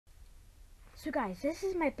So guys, this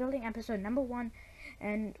is my building episode number 1,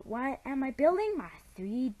 and why am I building my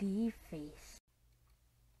 3D face?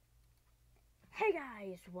 Hey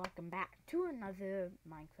guys, welcome back to another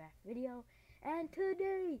Minecraft video, and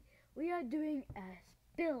today we are doing a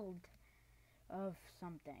build of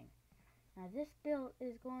something. Now this build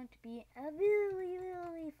is going to be a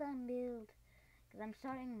really fun build, because I'm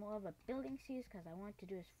starting more of a building series, because I want to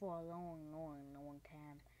do this for a long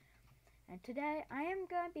time. And today I am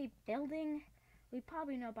going to be building, we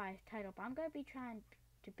probably know by the title, but I'm going to be trying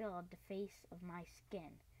to build the face of my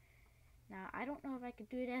skin. Now I don't know if I could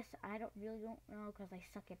do this, I really don't know because I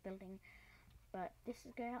suck at building, but this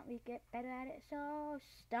is going to help me get better at it. So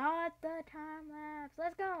start the time lapse,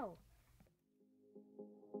 let's go!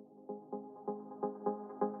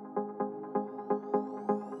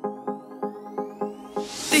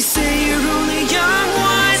 They say you're only young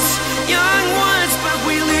ones, but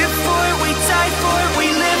we live for it, we die for it, we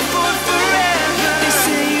live for forever. They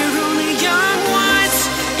say you're only young ones,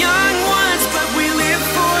 but we live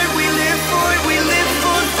for it, we live for it, we live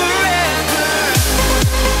for forever.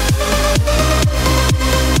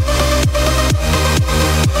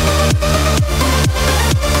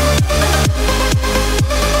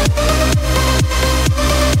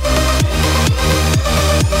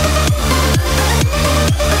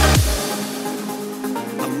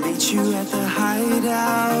 You at the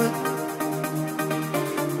hideout,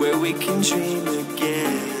 where we can dream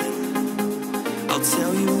again. I'll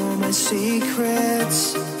tell you all my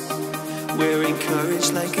secrets, we're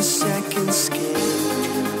encouraged like a second skin.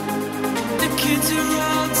 The kids are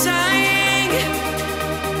all dying,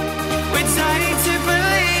 we're dying to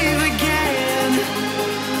believe again.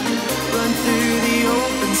 Run through the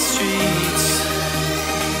open streets,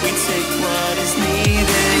 we take what is needed.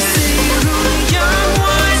 They say you're only young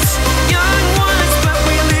ones, but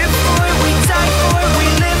we live for it, we die for it, we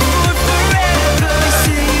live for forever. They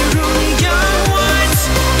say you're only young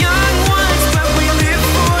ones, but we live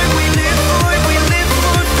for it, we live for it, we live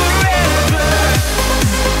for forever.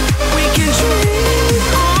 We can dream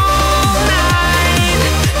all night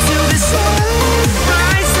till the sun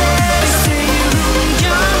rises. They say you're only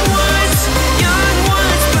young ones,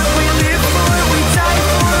 but we live for it, we die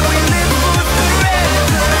for it, we live for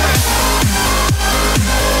forever.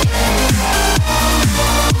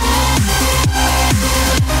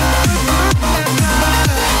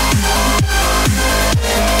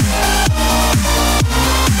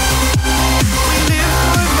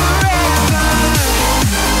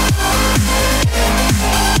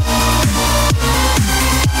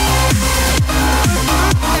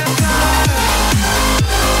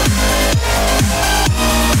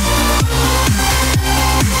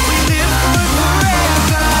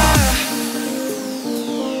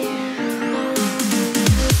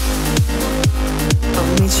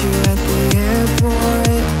 Meet you at the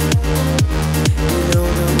airport, you know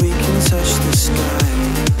that we can touch the sky.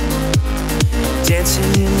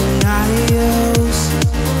 Dancing in the aisles,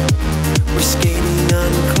 we're skating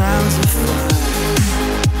on clouds of fire.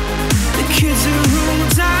 The kids are all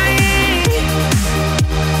dying,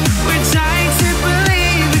 we're dying to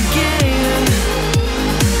believe again.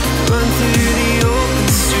 Run through the open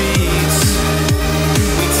streets,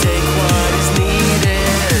 we take what is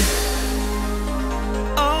needed.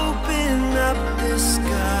 Open up the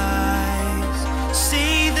skies,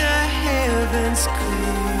 see the heavens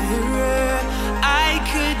clearer. I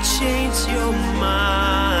could change your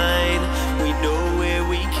mind, we know where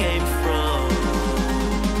we came from.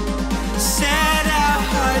 Set our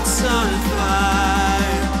hearts on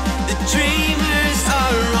fire, the dreamers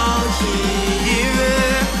are all here.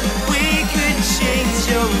 We could change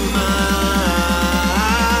your mind.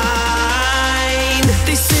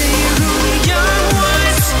 They say you're only young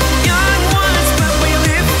ones, but we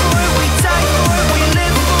live for it, we die for it, we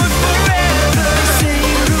live for forever. They say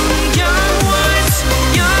you're only young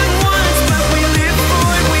ones, but we live for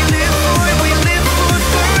it, we live for it, we live for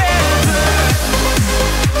forever.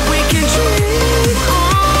 We can dream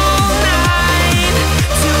all night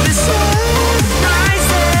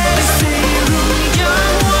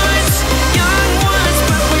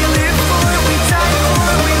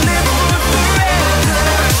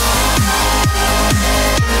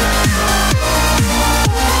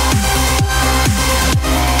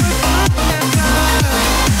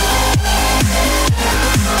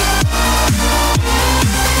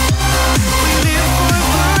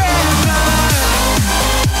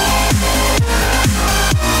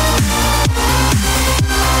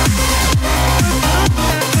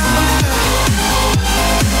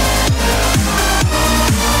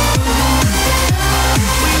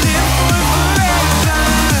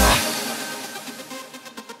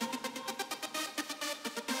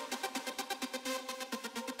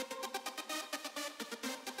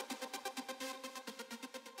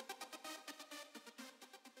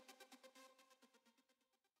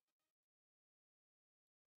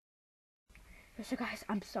So guys,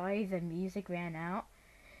 I'm sorry the music ran out.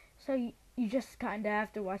 So you just kind of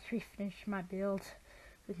have to watch me finish my build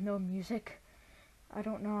with no music. I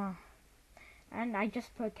don't know. And I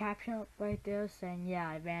just put a caption up right there saying, yeah,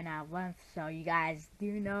 I ran out of length. So you guys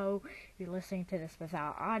do know you're listening to this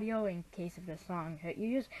without audio in case of the song hurt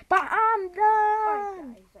your ears. But I'm done!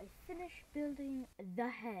 Alright guys, I finished building the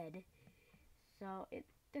head. So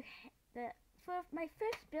for my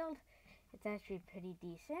first build, it's actually pretty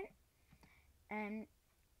decent. And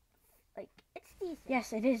like, it's decent.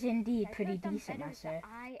 Yes, it is indeed pretty decent, I said. The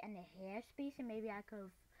eye and the hair space, and maybe I could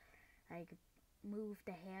have like move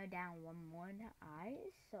the hair down one more in the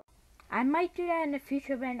eyes. So I might do that in the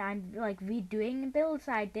future when I'm like redoing builds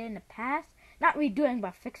I did in the past. Not redoing,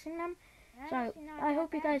 but fixing them. So I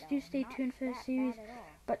hope you guys do stay tuned for the series.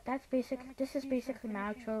 But that's this is basically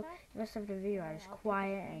my outro. The rest of the video I was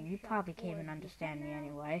quiet and you probably can't even understand me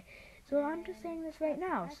anyway. So I'm just saying this right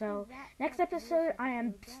now. So next episode I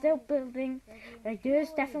am still building. Like there is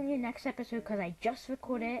definitely a next episode because I just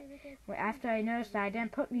recorded it after I noticed that I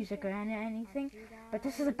didn't put music or anything. But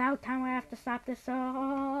this is about time I have to stop this.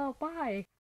 So bye.